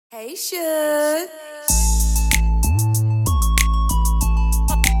Hey, Suge.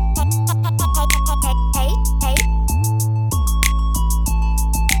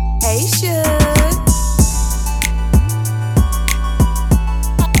 Hey, Suge.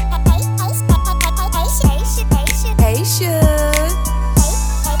 Hey, Suge. Hey, Suge.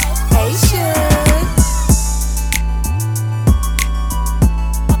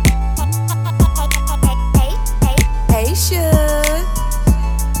 Hey, Suge.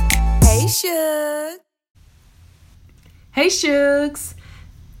 Hey, Suge. Hey, Shugs.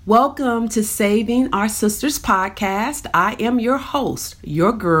 Welcome to Saving Our Sisters podcast. I am your host,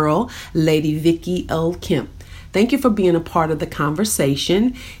 your girl, Lady Vicky L. Kemp. Thank you for being a part of the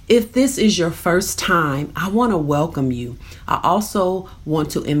conversation. If this is your first time, I want to welcome you. I also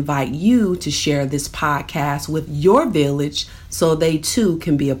want to invite you to share this podcast with your village so they too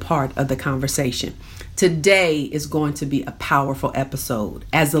can be a part of the conversation. Today is going to be a powerful episode,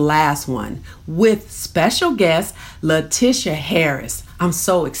 as the last one, with special guest Letitia Harris. I'm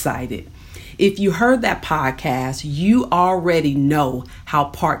so excited. If you heard that podcast, you already know how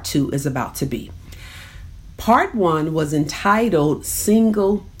part 2 is about to be. Part 1 was entitled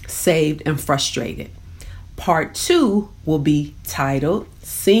Single, Saved, and Frustrated. Part 2 will be titled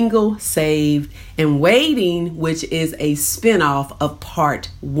Single, Saved, and Waiting, which is a spinoff of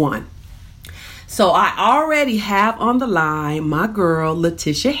Part 1. So I already have on the line my girl,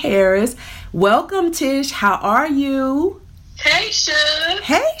 Letitia Harris. Welcome, Tish. How are you? Hey, Suge.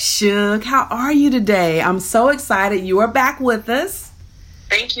 Hey, Suge. How are you today? I'm so excited you are back with us.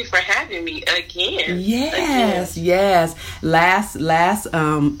 Thank you for having me again. Yes. Last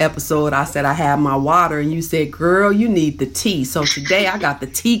episode, I said I had my water, and you said, girl, you need the tea. So today I got the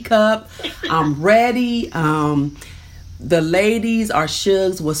teacup. I'm ready. The ladies, our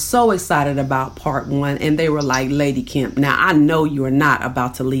Shugs, was so excited about part 1, and they were like, Lady Kemp, now I know you are not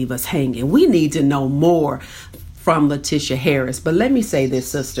about to leave us hanging. We need to know more from Letitia Harris. But let me say this,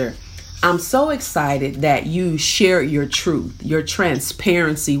 sister. I'm so excited that you shared your truth. Your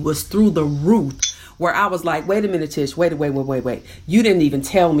transparency was through the roof, where I was like, wait a minute, Tish, wait. You didn't even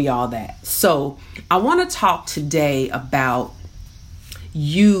tell me all that. So I want to talk today about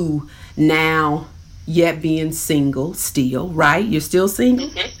you now yet being single still, right? You're still single?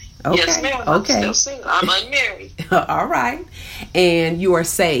 Mm-hmm. Okay. Yes, ma'am. Okay. I'm still single. I'm unmarried. All right. And you are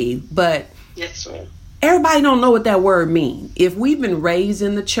saved. But yes, ma'am. Everybody don't know what that word means. If we've been raised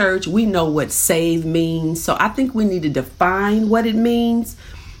in the church, we know what saved means. So I think we need to define what it means.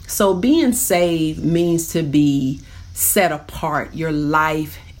 So being saved means to be set apart. Your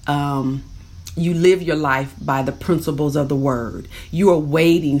life, you live your life by the principles of the word. You are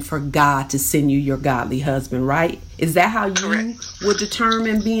waiting for God to send you your godly husband, right? Is that how you Correct. would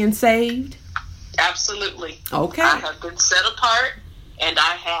determine being saved? Absolutely. Okay. I have been set apart, and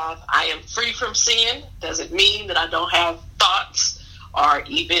I am free from sin. Doesn't mean that I don't have thoughts or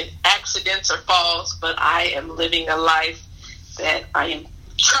even accidents or falls, but I am living a life that I am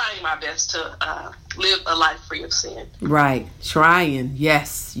trying my best to live a life free of sin. Right. Trying.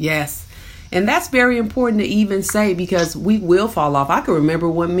 Yes. And that's very important to even say, because we will fall off. I can remember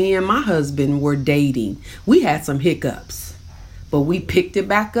when me and my husband were dating, we had some hiccups, but we picked it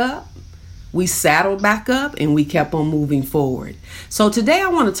back up. We saddled back up and we kept on moving forward. So today I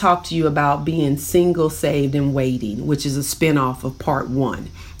want to talk to you about being single, saved, and waiting, which is a spinoff of part 1.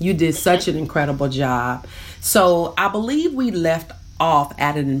 You did such an incredible job. So I believe we left off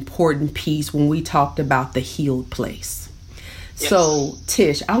at an important piece when we talked about the healed place. Yes. So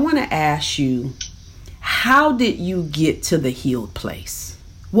Tish, I want to ask you, how did you get to the healed place?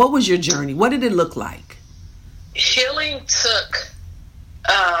 What was your journey? What did it look like? Healing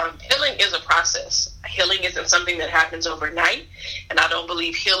is a process. Healing isn't something that happens overnight, and I don't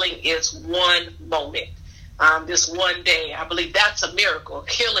believe healing is one moment. This one day, I believe that's a miracle.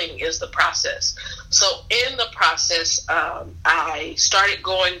 Healing is the process. So in the process, I started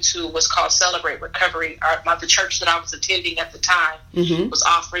going to what's called Celebrate Recovery. The church that I was attending at the time was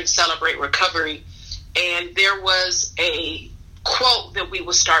offering Celebrate Recovery. And there was a quote that we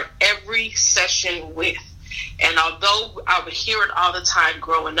would start every session with. And although I would hear it all the time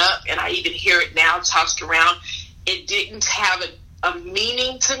growing up, and I even hear it now tossed around, it didn't have a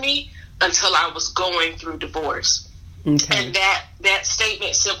meaning to me until I was going through divorce. Okay. And that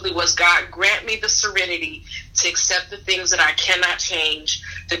statement simply was, God, grant me the serenity to accept the things that I cannot change,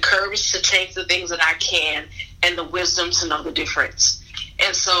 the courage to change the things that I can, and the wisdom to know the difference.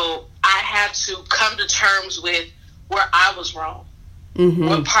 And so I had to come to terms with where I was wrong,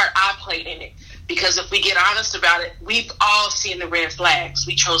 what part I played in it. Because if we get honest about it, we've all seen the red flags.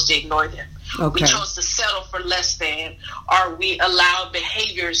 We chose to ignore them. We chose to settle for less than, or we allowed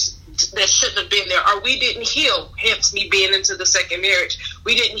behaviors that shouldn't have been there, or we didn't heal, hence me being into the second marriage.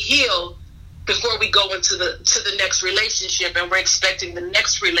 We didn't heal before we go into the next relationship, and we're expecting the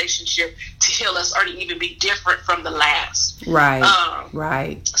next relationship to heal us or to even be different from the last.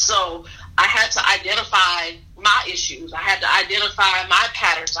 Right. So I had to identify my issues. I had to identify my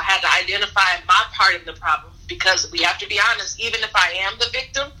patterns. I had to identify my part in the problem, because we have to be honest, even if I am the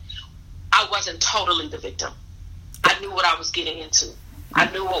victim, I wasn't totally the victim. I knew what I was getting into. I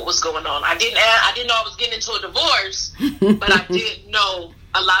knew what was going on. I didn't know I was getting into a divorce, but I did know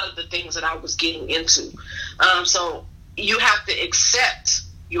a lot of the things that I was getting into. So you have to accept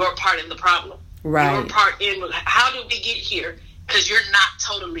your part in the problem. Right. Your part in how did we get here? Because you're not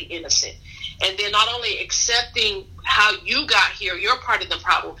totally innocent. And then not only accepting how you got here, your part of the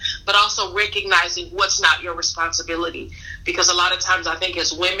problem, but also recognizing what's not your responsibility. Because a lot of times I think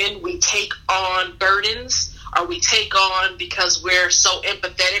as women, we take on burdens, or we take on, because we're so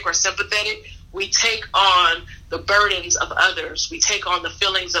empathetic or sympathetic, we take on the burdens of others. We take on the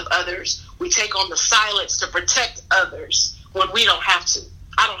feelings of others. We take on the silence to protect others when we don't have to.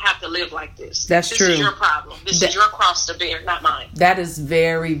 I don't have to live like this. That's true. This is your problem. This is your cross to bear, not mine. That is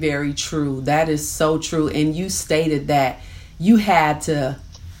very, very true. That is so true. And you stated that you had to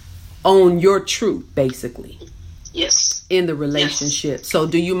own your truth, basically. Yes. In the relationship. Yes. So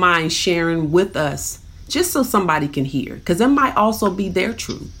do you mind sharing with us, just so somebody can hear, because it might also be their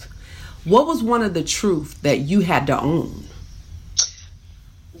truth. What was one of the truths that you had to own?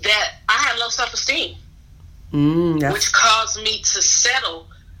 That I had low self-esteem, which caused me to settle,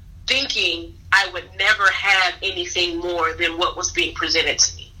 thinking I would never have anything more than what was being presented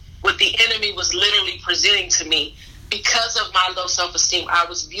to me. What the enemy was literally presenting to me. Because of my low self-esteem, I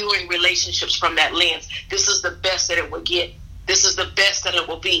was viewing relationships from that lens. This is the best that it would get. This is the best that it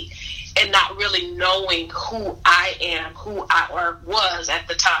will be. And not really knowing who I am, who I was at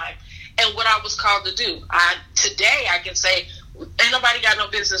the time, and what I was called to do. Today I can say, ain't nobody got no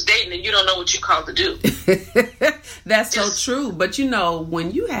business dating, and you don't know what you're called to do. That's so true. But you know,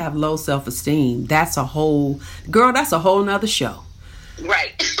 when you have low self-esteem, that's a whole nother show.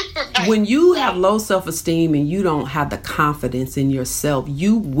 Right. When you have low self-esteem and you don't have the confidence in yourself,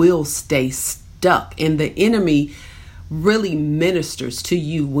 you will stay stuck. And the enemy really ministers to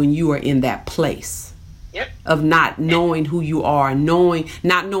you when you are in that place of not knowing who you are,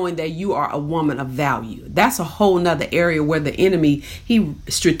 not knowing that you are a woman of value. That's a whole nother area where the enemy, he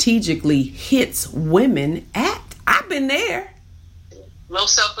strategically hits women at. I've been there. Low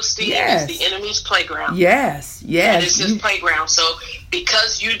self-esteem is the enemy's playground. Yes. And it's his playground. So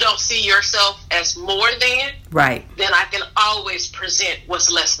because you don't see yourself as more than, right, then I can always present what's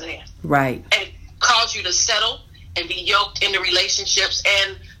less than. Right. And cause you to settle and be yoked into relationships.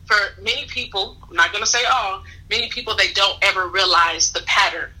 And for many people, I'm not going to say all, many people, they don't ever realize the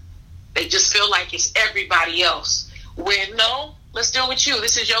pattern. They just feel like it's everybody else. When no, let's deal with you.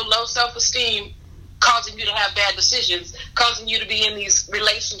 This is your low self-esteem causing you to have bad decisions, causing you to be in these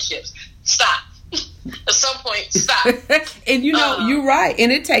relationships. Stop. At some point, stop. And you know, you're right.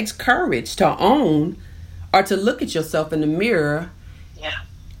 And it takes courage to own or to look at yourself in the mirror. Yeah.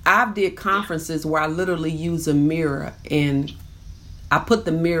 I've did conferences where I literally use a mirror and I put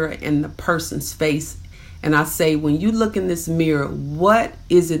the mirror in the person's face and I say, when you look in this mirror, what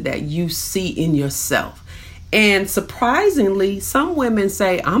is it that you see in yourself? And surprisingly, some women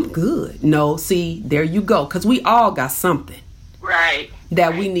say, I'm good. No, see, there you go. Because we all got something. Right.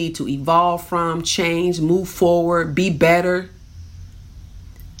 That we need to evolve from, change, move forward, be better.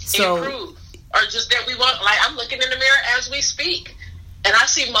 So, improve. Or just that we want, like, I'm looking in the mirror as we speak. And I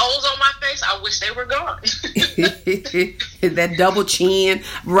see moles on my face. I wish they were gone. That double chin.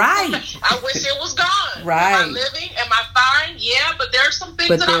 Right. I wish it was gone. Right. Am I living? Am I fine? Yeah, but there's some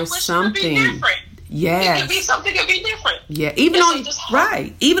things that I wish would be different. Yes. It could be something could be different. Yeah. Even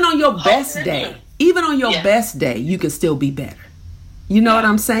on your best day. Even on your best day, you can still be better. You know what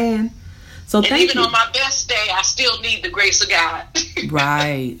I'm saying? So thank you. Even on my best day, I still need the grace of God.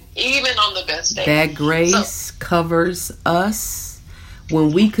 Right. Even on the best day. That grace covers us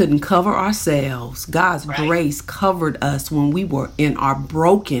when we couldn't cover ourselves. God's grace covered us when we were in our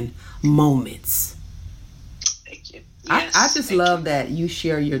broken moments. Thank you. Yes, I just love that you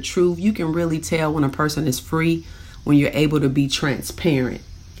share your truth. You can really tell when a person is free, when you're able to be transparent.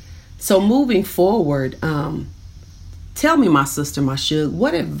 So moving forward, tell me, my sister, my Shug,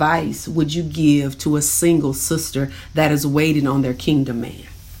 what advice would you give to a single sister that is waiting on their kingdom man?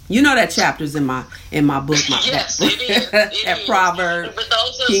 You know that chapter's in my book. Yes, it is. That proverb. But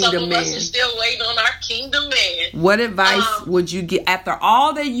those are Kingdom some of Man. us are still waiting on our kingdom man. What advice would you get after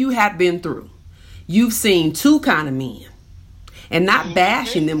all that you have been through? You've seen two kind of men, and not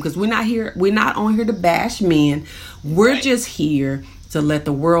bashing them, because we're not on here to bash men. We're just here to let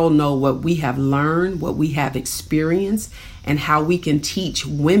the world know what we have learned, what we have experienced, and how we can teach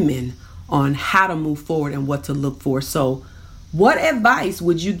women on how to move forward and what to look for. So, what advice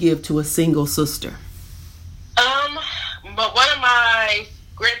would you give to a single sister? But one of my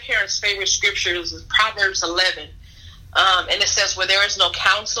grandparents' favorite scriptures is Proverbs 11. And it says, where there is no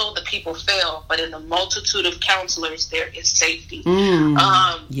counsel, the people fail, but in the multitude of counselors, there is safety. You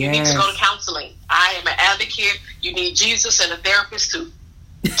need to go to counseling. I am an advocate. You need Jesus and a therapist too,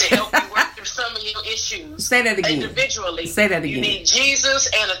 to help you work through some of your issues. Say that again. Individually. Say that again. You need Jesus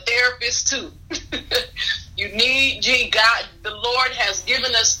and a therapist too. You need God. The Lord has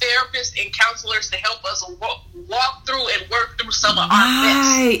given us therapists and counselors to help us walk through and work through some of our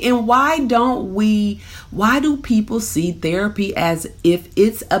mess. And why do people see therapy as if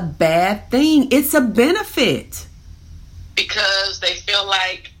it's a bad thing? It's a benefit. Because they feel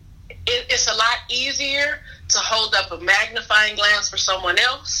like it's a lot easier to hold up a magnifying glass for someone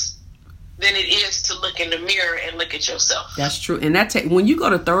else than it is to look in the mirror and look at yourself. That's true. And when you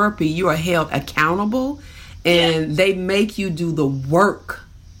go to therapy, you are held accountable, and they make you do the work.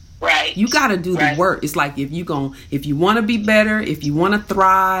 Right. You got to do the work. It's like if you want to be better, if you want to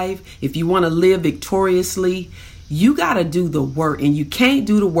thrive, if you want to live victoriously, you got to do the work, and you can't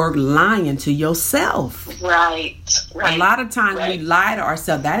do the work lying to yourself. Right. A lot of times we lie to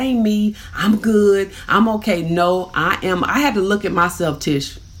ourselves. That ain't me. I'm good. I'm okay. No, I am. I had to look at myself,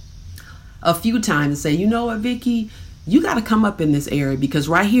 Tish, a few times and say, you know what, Vicky, you got to come up in this area, because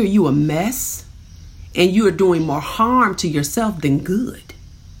right here you a mess, and you are doing more harm to yourself than good.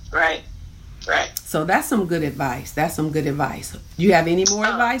 Right. So that's some good advice. You have any more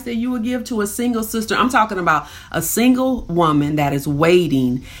advice that you would give to a single sister? I'm talking about a single woman that is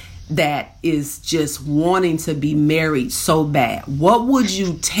waiting, that is just wanting to be married so bad. What would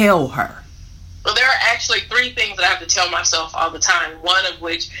you tell her? Well, there are actually 3 things that I have to tell myself all the time. One of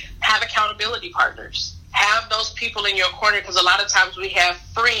which, have accountability partners. Have those people in your corner, because a lot of times we have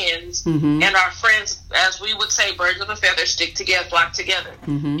friends, and our friends, as we would say, birds of a feather stick together, flock together.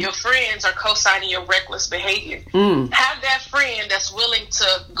 Your friends are co-signing your reckless behavior. Have that friend that's willing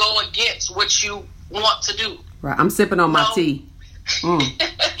to go against what you want to do. Right. I'm sipping on my tea.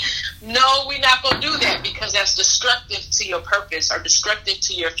 No, we're not going to do that, because that's destructive to your purpose, or destructive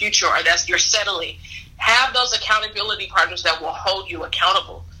to your future, or that's you're settling. Have those accountability partners that will hold you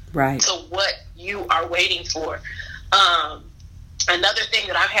accountable to what you are waiting for. Another thing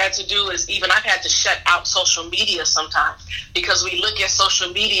that I've had to do is I've had to shut out social media sometimes, because we look at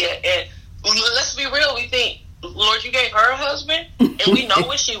social media and, let's be real, we think, Lord, you gave her a husband, and we know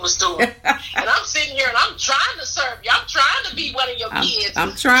what she was doing. And I'm sitting here and I'm trying to serve you. I'm trying to be one of your kids.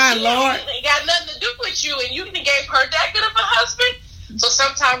 I'm trying, Lord. It got nothing to do with you, and you gave her that good of a husband. So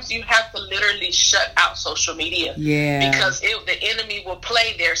sometimes you have to literally shut out social media. Because the enemy will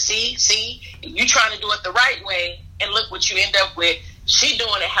play there. See, you trying to do it the right way, and look what you end up with. She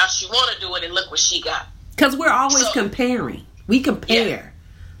doing it how she want to do it, and look what she got. Because we're always comparing. We compare.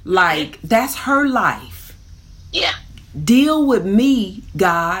 Like, that's her life. Yeah. Deal with me,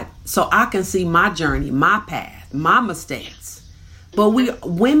 God, so I can see my journey, my path, my mistakes. But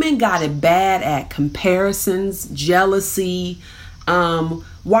women got it bad at comparisons, jealousy.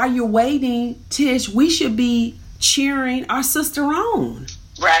 While you're waiting, Tish, we should be cheering our sister on.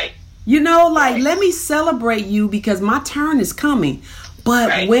 Right. Let me celebrate you, because my turn is coming.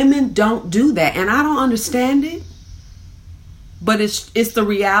 But women don't do that, and I don't understand it. But it's the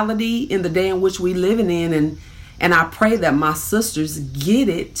reality in the day in which we living in, and I pray that my sisters get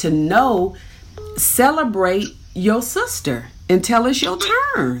it, to know, celebrate your sister until it's your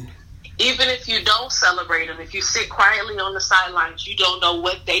turn. Even if you don't celebrate them, if you sit quietly on the sidelines, you don't know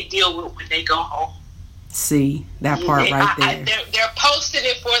what they deal with when they go home. See, that part there. They're posting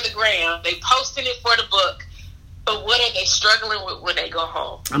it for the gram. They posting it for the book. But what are they struggling with when they go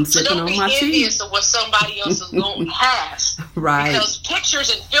home? I'm sipping on my tea. So don't be envious of what somebody else is going to have. Because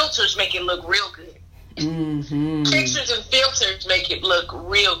pictures and filters make it look real good. Pictures and filters make it look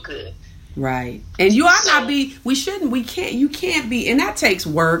real good. Right. And you ought not be, you can't be, and that takes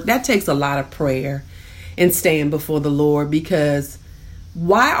work. That takes a lot of prayer and staying before the Lord, because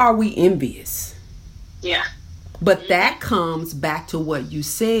why are we envious? Yeah. But that comes back to what you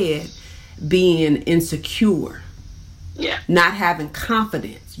said, being insecure. Yeah. Not having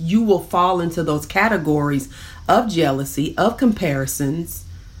confidence. You will fall into those categories of jealousy, of comparisons,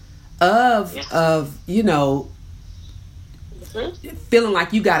 of feeling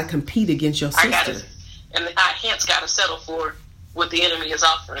like you got to compete against your sister. I hence got to settle for what the enemy is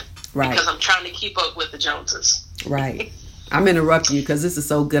offering. Right. Because I'm trying to keep up with the Joneses. Right. I'm interrupting you because this is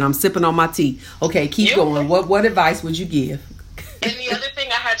so good. I'm sipping on my tea. Okay, keep going. What advice would you give? And the other thing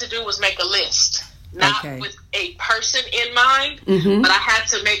I had to do was make a list. Not with a person in mind, but I had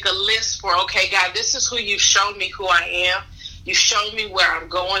to make a list for, okay, God, this is who you showed me who I am. You showed me where I'm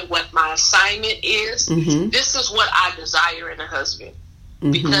going, what my assignment is. This is what I desire in a husband.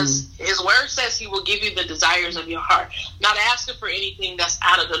 Because his word says he will give you the desires of your heart. I'm not asking for anything that's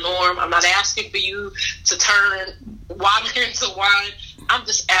out of the norm. I'm not asking for you to turn water into wine. I'm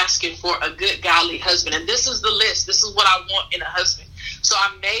just asking for a good, godly husband. And this is the list. This is what I want in a husband. So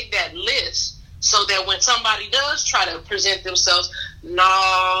I made that list so that when somebody does try to present themselves,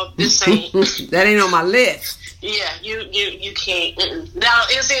 no, this ain't. That ain't on my list. Yeah, you can't. Now,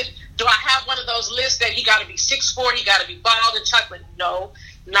 do I have one of those lists that he got to be 6'4", he got to be bald and chocolate? No,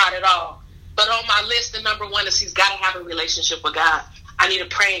 not at all. But on my list, the number one is he's got to have a relationship with God. I need a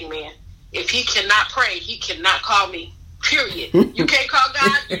praying man. If he cannot pray, he cannot call me. Period. You can't call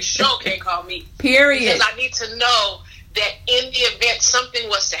God, you sure can't call me. Period. Because I need to know that in the event something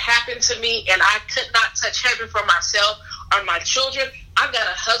was to happen to me and I could not touch heaven for myself or my children, I've got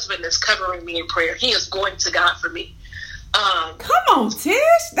a husband that's covering me in prayer. He is going to God for me. Come on, Tish.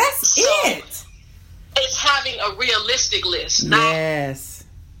 That's it. It's having a realistic list. Yes.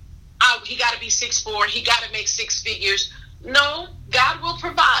 He got to be 6'4". He got to make 6 figures. No, God will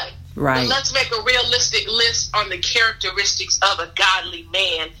provide. Right. But let's make a realistic list on the characteristics of a godly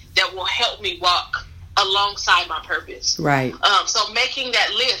man that will help me walk alongside my purpose. Right. So making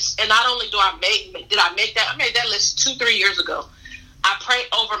that list, and not only did I make that, I made that list 2-3 years ago. I pray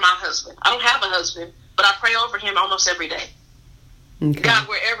over my husband. I don't have a husband, but I pray over him almost every day. Okay. God,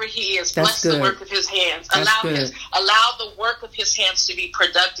 wherever he is, bless the work of his hands. Allow the work of his hands to be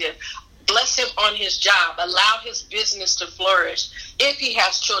productive. Bless him on his job. Allow his business to flourish. If he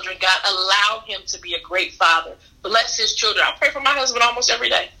has children, God, allow him to be a great father. Bless his children. I pray for my husband almost every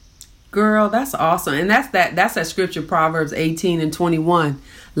day. Girl, that's awesome. And that's that scripture, Proverbs 18:21.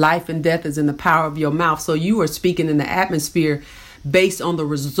 Life and death is in the power of your mouth. So you are speaking in the atmosphere based on the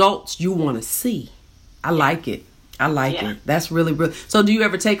results you want to see. I like it. I like it. That's really, really. So do you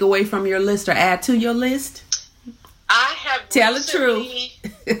ever take away from your list or add to your list? I have Tell the truth.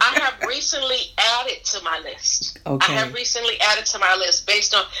 I have recently added to my list. Okay. I have recently added to my list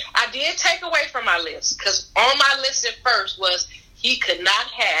based on, I did take away from my list because on my list at first was he could not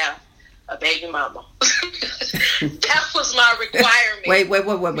have a baby mama. That was my requirement.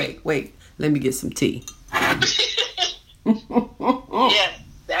 Wait. Let me get some tea. Yeah.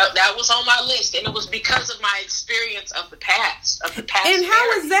 That was on my list, and it was because of my experience of the past. And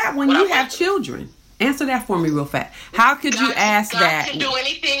how is that when you have children? Answer that for me real fast. How could you ask that? God can do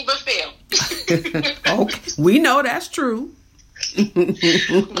anything but fail. Okay, we know that's true. But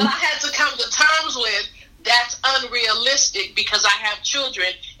I had to come to terms with that's unrealistic because I have children,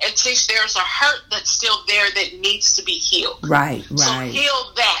 and Tish, there's a hurt that's still there that needs to be healed. Right. So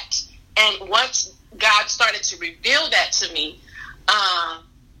heal that, and once God started to reveal that to me,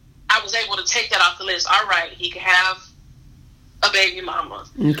 I was able to take that off the list. All right, he can have a baby mama.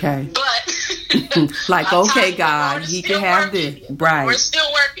 Okay. But like, okay, God, he can have this. Right. We're still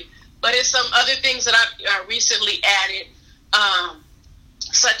working. But it's some other things that I recently added,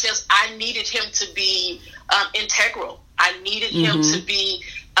 such as I needed him to be integral. I needed him to be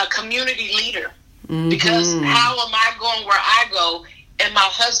a community leader. Because how am I going where I go and my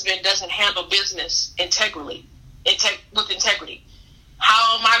husband doesn't handle business integrally, with integrity?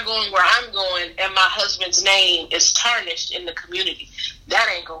 How am I going where I'm going and my husband's name is tarnished in the community? That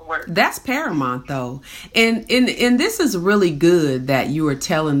ain't gonna work. That's paramount, though. And this is really good that you are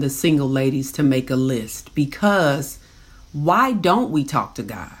telling the single ladies to make a list, because why don't we talk to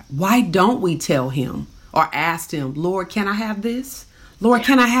God? Why don't we tell him or ask him, Lord, can I have this? Lord,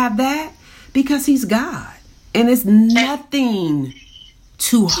 can I have that? Because he's God. And it's nothing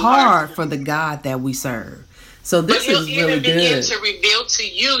too hard for the God that we serve. So this is really good. But he'll even begin to reveal to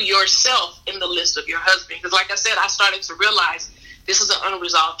you yourself in the list of your husband. Because like I said, I started to realize this is an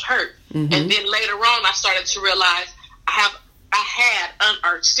unresolved hurt. And then later on, I started to realize I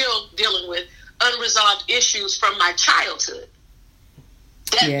still dealing with unresolved issues from my childhood.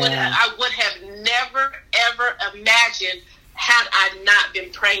 I would have never, ever imagined had I not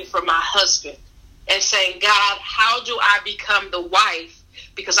been praying for my husband and saying, God, how do I become the wife?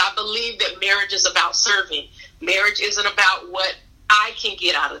 Because I believe that marriage is about serving. Marriage isn't about what I can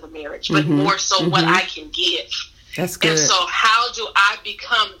get out of the marriage, but more so what I can give. That's good. And so how do I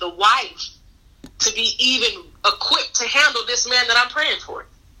become the wife to be even equipped to handle this man that I'm praying for?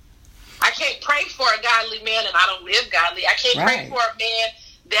 I can't pray for a godly man and I don't live godly. I can't pray for a man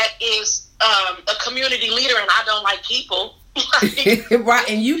that is a community leader and I don't like people. Right.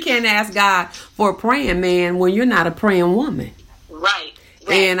 And you can't ask God for a praying man when you're not a praying woman. Right.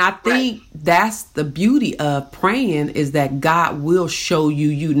 And I think that's the beauty of praying, is that God will show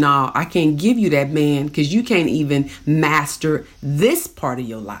you, no, I can't give you that man because you can't even master this part of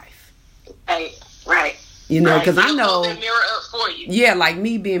your life. Right. You know, because I know, mirror up for you. Yeah, like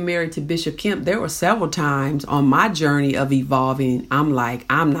me being married to Bishop Kemp, there were several times on my journey of evolving, I'm like,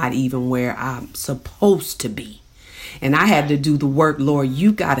 I'm not even where I'm supposed to be. And I had to do the work. Lord,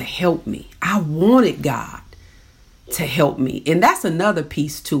 you got to help me. I wanted God to help me. And that's another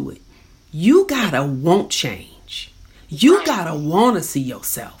piece to it. You got to want change. You got to want to see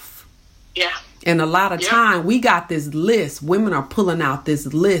yourself. Yeah. And a lot of time we got this list. Women are pulling out this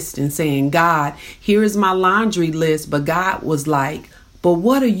list and saying, God, here is my laundry list. But God was like, but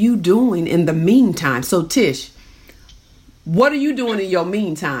what are you doing in the meantime? So Tish, what are you doing in your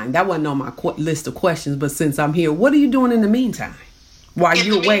meantime? That wasn't on my list of questions, but since I'm here, what are you doing in the meantime while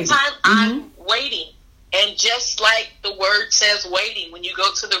you're waiting? I'm waiting. And just like the word says, waiting, when you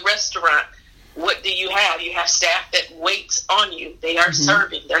go to the restaurant, what do you have? You have staff that waits on you. They are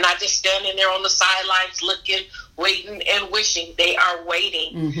serving. They're not just standing there on the sidelines looking, waiting, and wishing. They are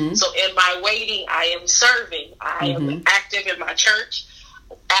waiting. So in my waiting, I am serving. I am active in my church,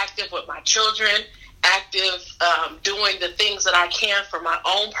 active with my children, active doing the things that I can for my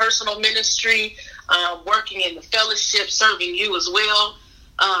own personal ministry, working in the fellowship, serving you as well.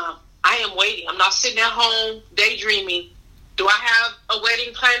 I am waiting. I'm not sitting at home daydreaming. Do I have a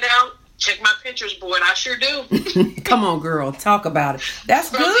wedding planned out? Check my Pinterest board. I sure do. Come on, girl. Talk about it. That's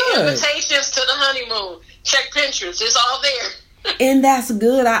From good. the invitations to the honeymoon. Check Pinterest. It's all there. And that's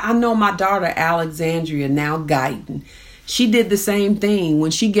good. I know my daughter, Alexandria, now Guyton. She did the same thing. When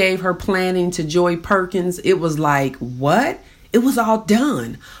she gave her planning to Joy Perkins, it was like, what? It was all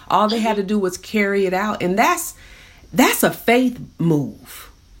done. All they had to do was carry it out. And that's a faith move.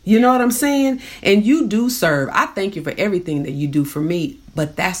 You know what I'm saying? And you do serve. I thank you for everything that you do for me,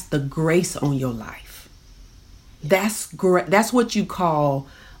 but that's the grace on your life. That's what you call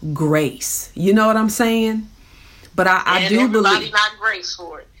grace. You know what I'm saying? But I do believe everybody not grace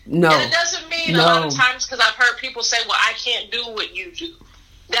for it. No. And it doesn't mean a lot of times, because I've heard people say, well, I can't do what you do.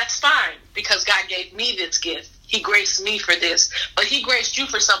 That's fine, because God gave me this gift. He graced me for this, but he graced you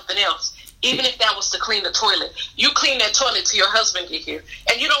for something else. Even if that was to clean the toilet. You clean that toilet till your husband get here.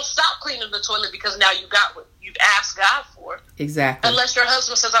 And you don't stop cleaning the toilet because now you got what you've asked God for. Exactly. Unless your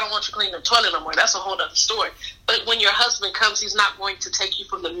husband says, I don't want you to clean the toilet no more. That's a whole other story. But when your husband comes, he's not going to take you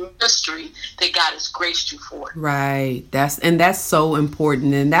from the ministry that God has graced you for. Right. That's so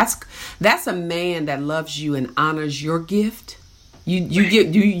important. And that's a man that loves you and honors your gift.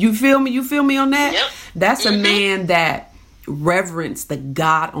 You feel me? You feel me on that? Yep. That's a man that reverence the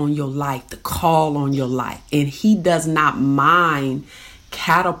God on your life, the call on your life, and he does not mind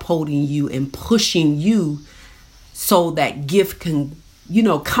catapulting you and pushing you so that gift can,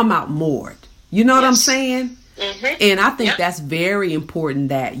 come out more. You know what I'm saying? And I think that's very important,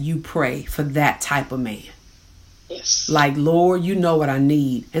 that you pray for that type of man. Yes. Like, Lord, you know what I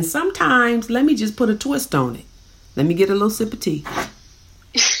need. And sometimes, let me just put a twist on it. Let me get a little sip of tea.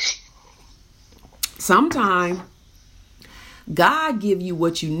 Sometimes God give you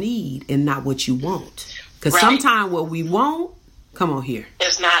what you need and not what you want. Because sometimes what we want, come on here.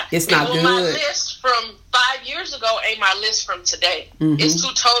 It's not good. My list from 5 years ago ain't my list from today. It's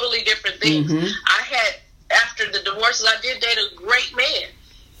two totally different things. I had, after the divorces, I did date a great man.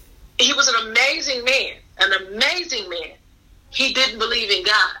 He was an amazing man. He didn't believe in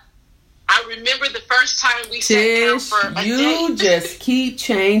God. I remember the first time we sat down for a date. You just keep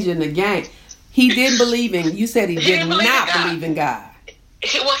changing the game. He didn't believe in, you said he did not believe in God.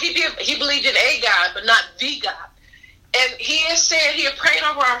 He did. He believed in a God, but not the God. And he had prayed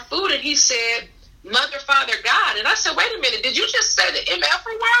over our food, and he said, Mother, Father, God. And I said, wait a minute, did you just say the MF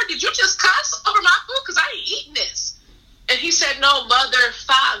word? Did you just cuss over my food? Because I ain't eating this. And he said, no, Mother,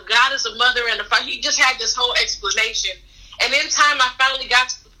 Father, God is a mother and a father. He just had this whole explanation. And in time, I finally got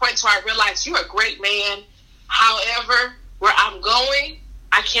to the point where I realized, you're a great man. However, where I'm going,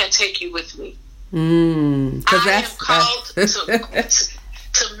 I can't take you with me. I am called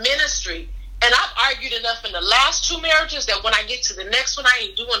to ministry. And I've argued enough in the last 2 marriages that when I get to the next one, I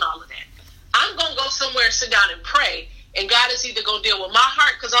ain't doing all of that. I'm going to go somewhere and sit down and pray. And God is either going to deal with my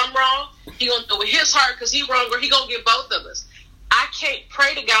heart because I'm wrong. He going to deal with his heart because he's wrong, or he going to get both of us. I can't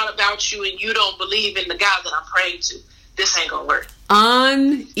pray to God about you and you don't believe in the God that I'm praying to. This ain't gonna work.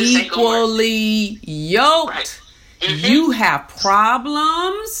 Unequally yoked. Right. You have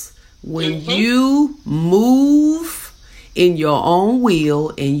problems when you move in your own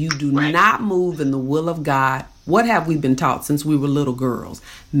will and you do not move in the will of God. What have we been taught since we were little girls?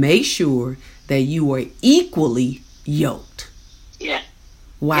 Make sure that you are equally yoked. Yeah.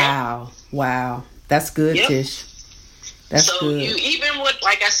 Wow. Yep. Wow. That's good, Tish. That's so good. You even would,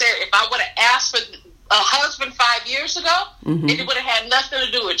 like I said, if I would have asked for a husband 5 years ago, it would have had nothing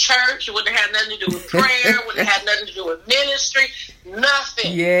to do with church. It wouldn't have had nothing to do with prayer. It wouldn't have had nothing to do with ministry.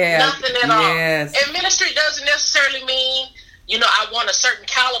 Nothing. Yeah. Nothing at all. And ministry doesn't necessarily mean, I want a certain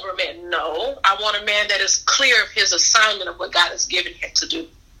caliber man. No. I want a man that is clear of his assignment of what God has given him to do.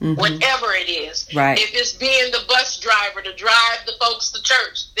 Whatever it is. Right. If it's being the bus driver to drive the folks to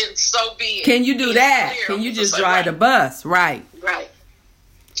church, then so be it. Can you do that? Can you just drive the bus? Right. Right.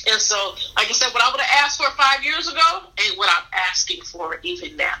 And so, like I said, what I would have asked for 5 years ago ain't what I'm asking for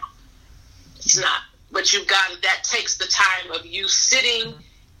even now. It's not. But that takes the time of you sitting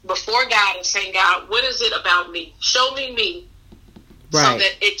before God and saying, God, what is it about me? Show me. Right. So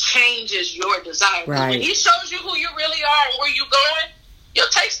that it changes your desire. Right. When he shows you who you really are and where you're going, your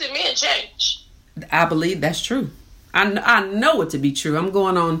taste in men change. I believe that's true. I know it to be true. I'm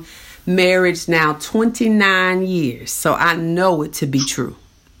going on marriage now 29 years. So I know it to be true.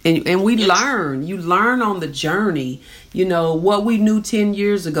 And we learn. You learn on the journey. What we knew 10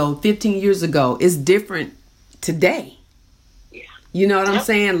 years ago, 15 years ago is different today. Yeah. You know what I'm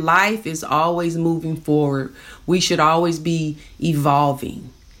saying? Life is always moving forward. We should always be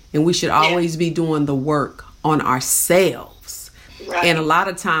evolving. And we should always be doing the work on ourselves. Right. And a lot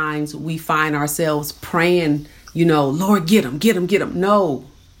of times we find ourselves praying, Lord, get him. No,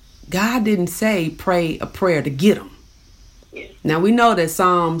 God didn't say pray a prayer to get him. Yeah. Now we know that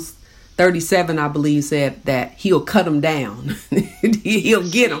Psalms 37, I believe, said that he'll cut them down. He'll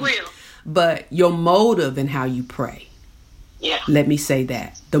get them. But your motive in how you pray. Yeah. Let me say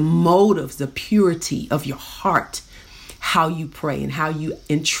that. The motives, the purity of your heart, how you pray and how you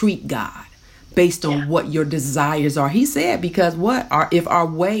entreat God. Based on what your desires are. He said, because if our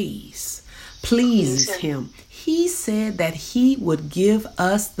ways pleases him, he said that he would give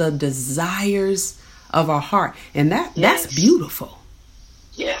us the desires of our heart. And that's beautiful.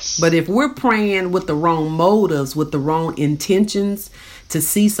 Yes. But if we're praying with the wrong motives, with the wrong intentions to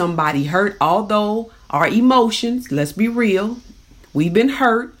see somebody hurt, although our emotions, let's be real, we've been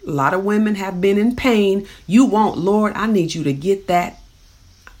hurt. A lot of women have been in pain. You want, Lord, I need you to get that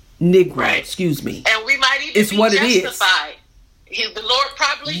Negro, excuse me. And we might even be justified. The Lord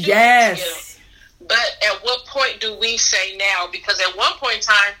probably did. Yes. But at what point do we say now? Because at one point in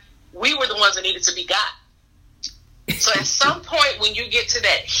time, we were the ones that needed to be God. So at some point when you get to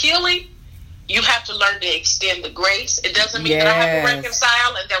that healing, you have to learn to extend the grace. It doesn't mean that I have to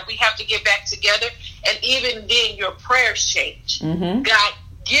reconcile and that we have to get back together. And even then, your prayers change. God,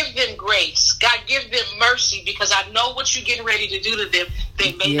 give them grace. God, give them mercy, because I know what you're getting ready to do to them.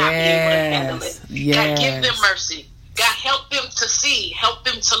 They may not be able to handle it. God, give them mercy. God, help them to see, help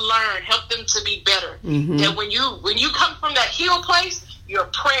them to learn, help them to be better. That when you come from that healed place, your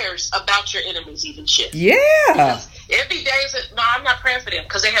prayers about your enemies even shift. Yeah. Because every day is no, I'm not praying for them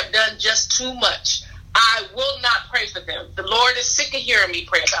because they have done just too much. I will not pray for them. The Lord is sick of hearing me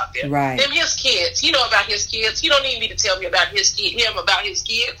pray about them. Right. Them his kids. He know about his kids. He don't need me to tell me about him about his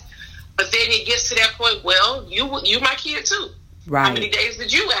kids. But then it gets to that point, well, you my kid too. Right. How many days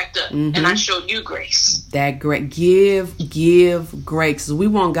did you act up? And I showed you grace. That great. Give grace. We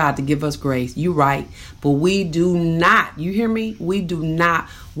want God to give us grace. You're right. But we do not, you hear me? We do not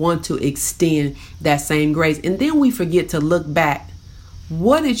want to extend that same grace. And then we forget to look back.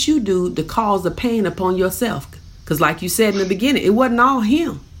 What did you do to cause the pain upon yourself? Because like you said in the beginning, it wasn't all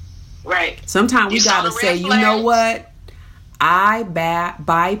him. Right. Sometimes we got to say, you know what? I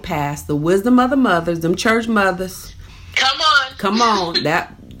bypass the wisdom of the mothers, them church mothers. Come on.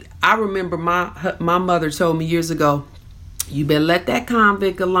 That I remember my mother told me years ago, you better let that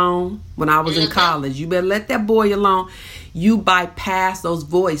convict alone. When I was in college, you better let that boy alone. You bypass those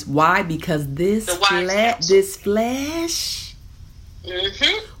voices. Why? Because this flesh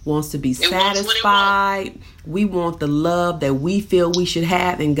wants to be satisfied. We want the love that we feel we should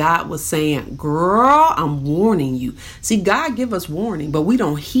have. And God was saying, girl, I'm warning you. See, God give us warning, but we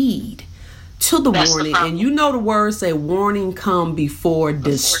don't heed to the warning. And you know the words say warning come before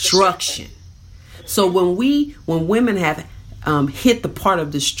destruction. So when women have hit the part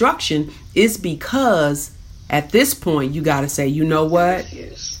of destruction, it's because at this point you got to say, you know what?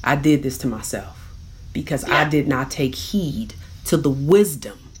 I did this to myself because I did not take heed to the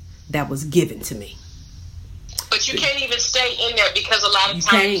wisdom that was given to me. But you can't even stay in there, because a lot of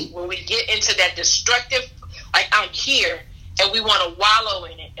times when we get into that destructive, like I'm here, and we want to wallow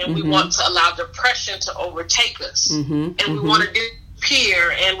in it, and we want to allow depression to overtake us, and we want to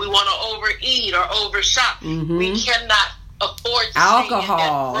disappear, and we want to overeat or overshop. We cannot afford to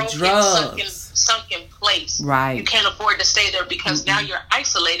alcohol, stay in that broken, drugs, sunken place. Right. You can't afford to stay there, because now you're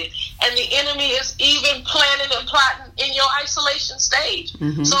isolated, and the enemy is even planning and plotting in your isolation stage.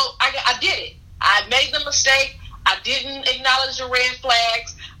 So I did it. I made the mistake. I didn't acknowledge the red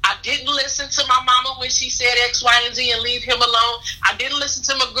flags. I didn't listen to my mama when she said X, Y, and Z and leave him alone. I didn't listen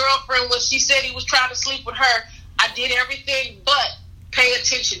to my girlfriend when she said he was trying to sleep with her. I did everything but pay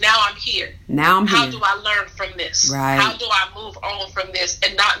attention. Now I'm here. How do I learn from this? Right. How do I move on from this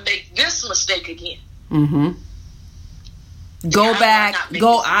and not make this mistake again? Go back.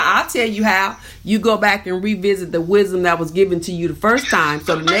 I'll tell you how. You go back and revisit the wisdom that was given to you the first time.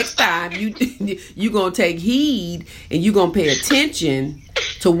 So the next time you gonna take heed, and you gonna pay attention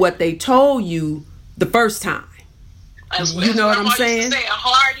to what they told you the first time. You know what I'm saying? Say, a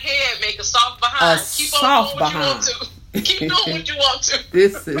hard head make a soft behind. Keep on doing what you want to. Keep doing what you want to.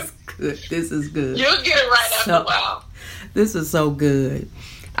 This is good. This is good. You'll get it right after a while. This is so good.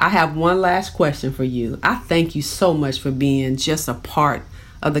 I have one last question for you. I thank you so much for being just a part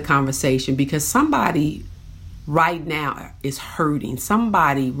of the conversation, because somebody right now is hurting.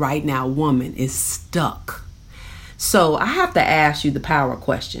 Somebody right now, woman, is stuck. So I have to ask you the power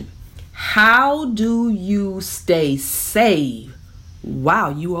question. How do you stay safe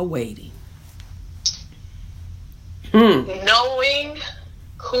while you are waiting? Knowing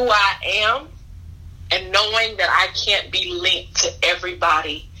who I am and knowing that I can't be linked to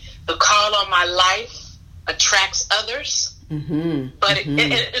everybody. The call on my life attracts others. But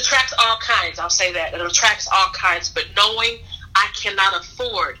it attracts all kinds. I'll say that. It attracts all kinds. But knowing I cannot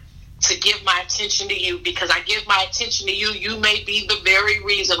afford to give my attention to you, because I give my attention to you, you may be the very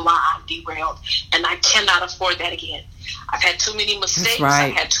reason why I'm derailed. And I cannot afford that again. I've had too many mistakes. Right.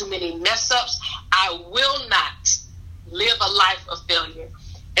 I've had too many mess ups. I will not live a life of failure.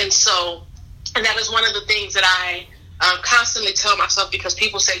 And that is one of the things that I constantly tell myself, because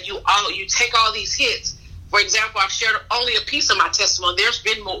people say you take all these hits. For example, I've shared only a piece of my testimony. There's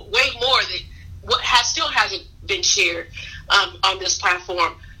been way more that still hasn't been shared on this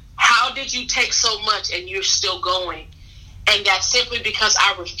platform. How did you take so much and you're still going? And that's simply because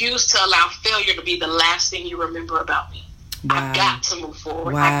I refuse to allow failure to be the last thing you remember about me. Wow. I've got to move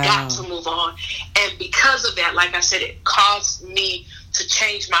forward. Wow. I've got to move on. And because of that, like I said, it caused me to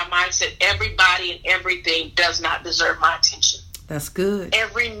change my mindset. Everybody and everything does not deserve my attention. That's good.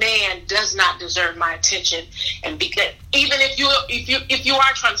 Every man does not deserve my attention, and because even if you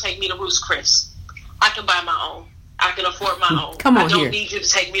are trying to take me to Ruth's Chris, I can buy my own. I can afford my own. Come on, I don't here. need you to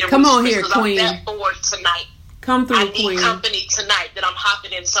take me to Come Ruth's on Chris, here, because Queen. I'm that bored tonight. Come through, I need Queen. company tonight that I'm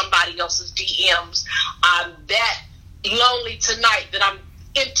hopping in somebody else's DMs. I'm that lonely tonight that I'm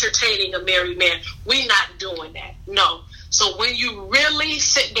entertaining a married man. We're not doing that. No. So when you really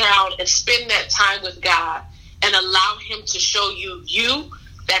sit down and spend that time with God and allow him to show you,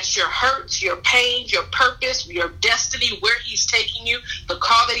 that's your hurts, your pains, your purpose, your destiny, where he's taking you, the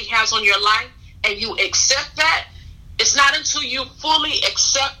call that he has on your life, and you accept that, it's not until you fully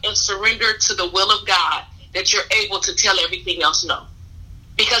accept and surrender to the will of God that you're able to tell everything else no.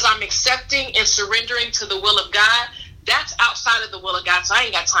 Because I'm accepting and surrendering to the will of God, that's outside of the will of God, so I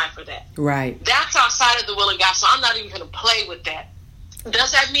ain't got time for that. Right. That's outside of the will of God, so I'm not even going to play with that.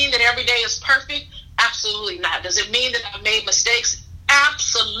 Does that mean that every day is perfect? Absolutely not. Does it mean that I've made mistakes?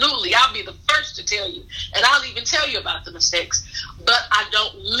 Absolutely. I'll be the first to tell you, and I'll even tell you about the mistakes. But I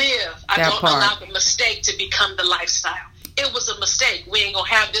don't allow the mistake to become the lifestyle. It was a mistake. We ain't going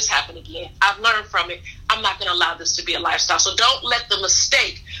to have this happen again. I've learned from it. I'm not going to allow this to be a lifestyle. So don't let the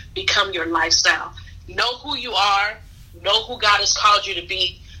mistake become your lifestyle. Know who you are. Know who God has called you to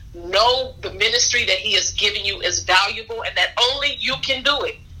be. Know the ministry that he has given you is valuable and that only you can do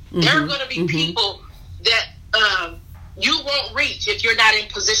it. There are going to be people that you won't reach if you're not in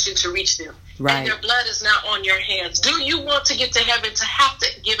position to reach them. Right. And their blood is not on your hands. Do you want to get to heaven to have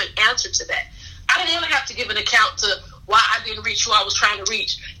to give an answer to that? I didn't want to have to give an account to why I didn't reach who I was trying to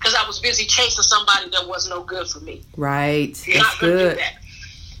reach, because I was busy chasing somebody that was no good for me. Right. You're not going to do that.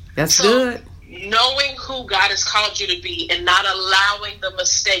 That's good. Knowing who God has called you to be and not allowing the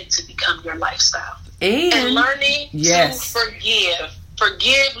mistake to become your lifestyle. And learning to forgive.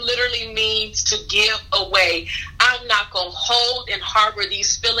 Forgive literally means to give away. I'm not going to hold and harbor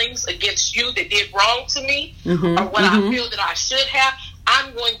these feelings against you that did wrong to me or what I feel that I should have.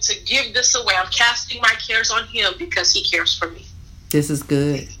 I'm going to give this away. I'm casting my cares on him because he cares for me. This is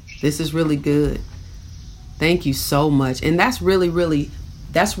good. This is really good. Thank you so much. And that's really, really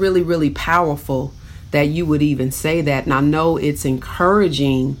powerful that you would even say that. And I know it's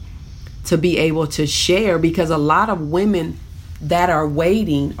encouraging to be able to share, because a lot of women that are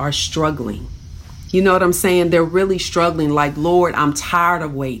waiting are struggling. You know what I'm saying? They're really struggling. Like, Lord, I'm tired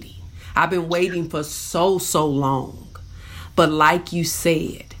of waiting. I've been waiting for so long. But like you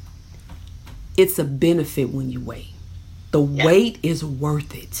said, it's a benefit when you wait. The wait is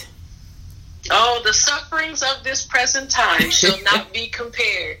worth it. Oh, the sufferings of this present time shall not be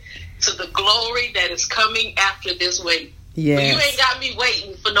compared to the glory that is coming after this wait. Yes. But you ain't got me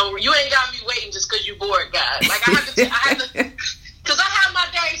waiting for you ain't got me waiting just because you bored, guys. Like, I have to, because I have my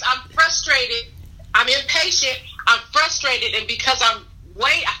days, I'm frustrated, I'm impatient, I'm frustrated, and because I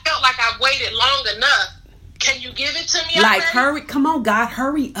felt like I waited long enough. Can you give it to me already? Like, hurry, come on, God,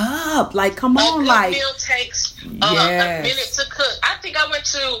 hurry up. Like, come on, like. A meal takes a minute to cook. I think I went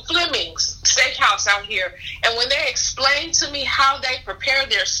to Fleming's Steakhouse out here, and when they explained to me how they prepare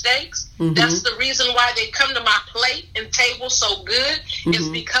their steaks, that's the reason why they come to my plate and table so good, is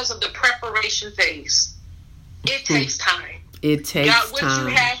because of the preparation phase. It takes time. It takes God, what time.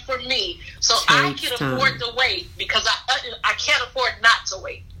 you have for me, so I can afford to wait, because I can't afford not to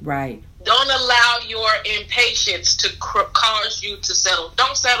wait. Right. Don't allow your impatience to cause you to settle.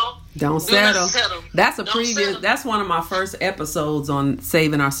 Don't settle. Don't settle. That's one of my first episodes on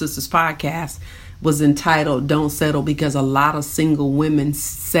Saving Our Sisters podcast, was entitled Don't Settle, because a lot of single women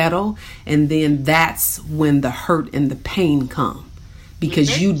settle, and then that's when the hurt and the pain come,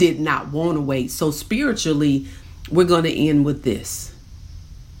 because you did not want to wait. So spiritually, we're going to end with this.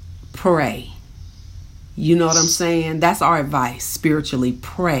 Pray. You know what I'm saying? That's our advice. Spiritually,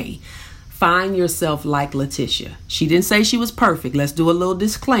 pray. Find yourself like Letitia. She didn't say she was perfect. Let's do a little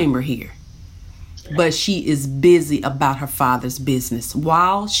disclaimer here. But she is busy about her Father's business.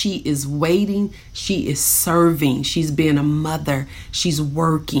 While she is waiting, she is serving. She's being a mother. She's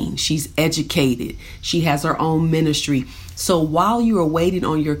working. She's educated. She has her own ministry. So while you are waiting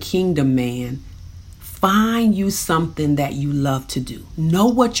on your kingdom man, find you something that you love to do. Know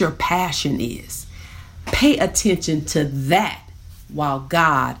what your passion is. Pay attention to that while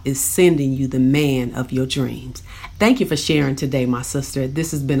God is sending you the man of your dreams. Thank you for sharing today, my sister.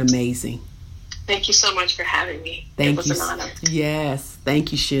 This has been amazing. Thank you so much for having me. It was an honor. Yes,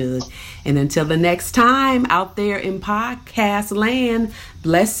 thank you, Shug. And until the next time out there in podcast land,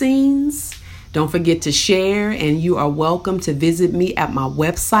 blessings. Don't forget to share, and you are welcome to visit me at my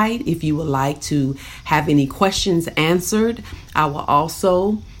website if you would like to have any questions answered. I will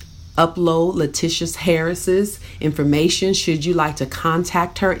also upload Letitia Harris's information should you like to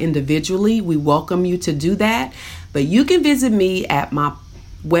contact her individually. We welcome you to do that. But you can visit me at my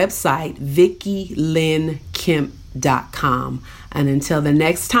website, VickyLynnKemp.com. And until the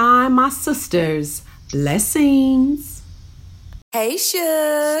next time, my sisters, blessings. Hey,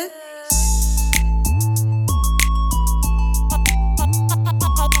 Shug.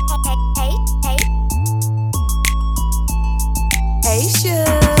 Hey, Shug.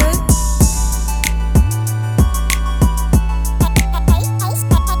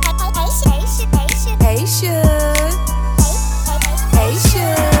 Hey, Shug. Hey,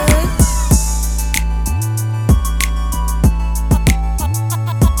 Shug.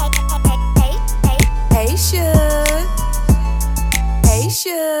 Hey, Shug. Hey,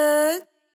 Shug.